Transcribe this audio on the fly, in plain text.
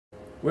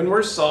When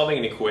we're solving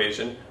an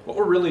equation, what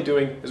we're really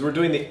doing is we're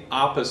doing the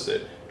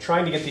opposite,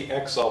 trying to get the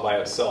x all by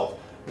itself.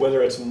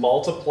 Whether it's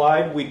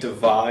multiplied, we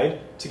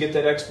divide to get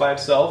that x by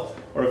itself,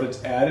 or if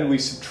it's added, we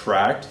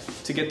subtract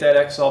to get that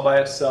x all by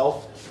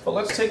itself. But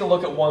let's take a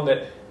look at one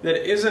that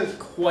isn't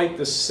quite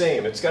the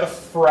same. It's got a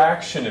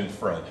fraction in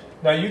front.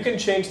 Now you can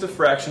change the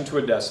fraction to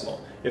a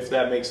decimal if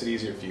that makes it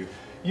easier for you.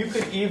 You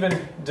could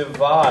even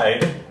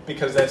divide,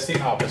 because that's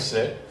the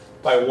opposite,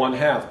 by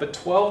 1/2. But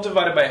 12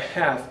 divided by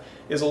half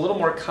is a little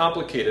more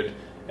complicated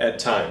at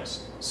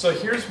times. So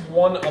here's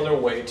one other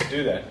way to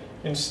do that.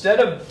 Instead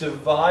of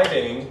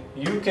dividing,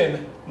 you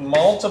can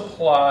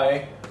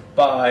multiply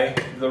by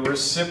the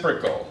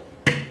reciprocal.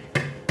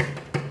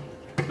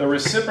 The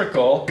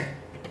reciprocal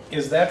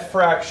is that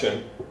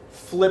fraction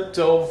flipped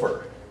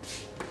over.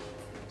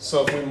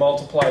 So if we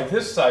multiply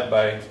this side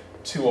by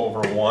 2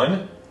 over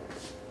 1,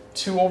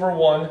 2 over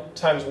 1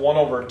 times 1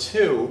 over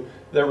 2,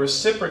 they're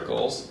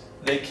reciprocals,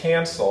 they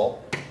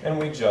cancel, and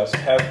we just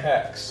have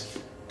x.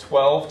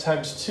 12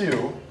 times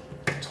 2,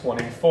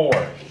 24.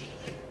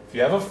 If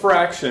you have a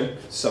fraction,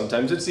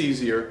 sometimes it's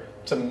easier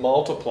to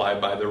multiply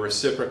by the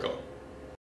reciprocal.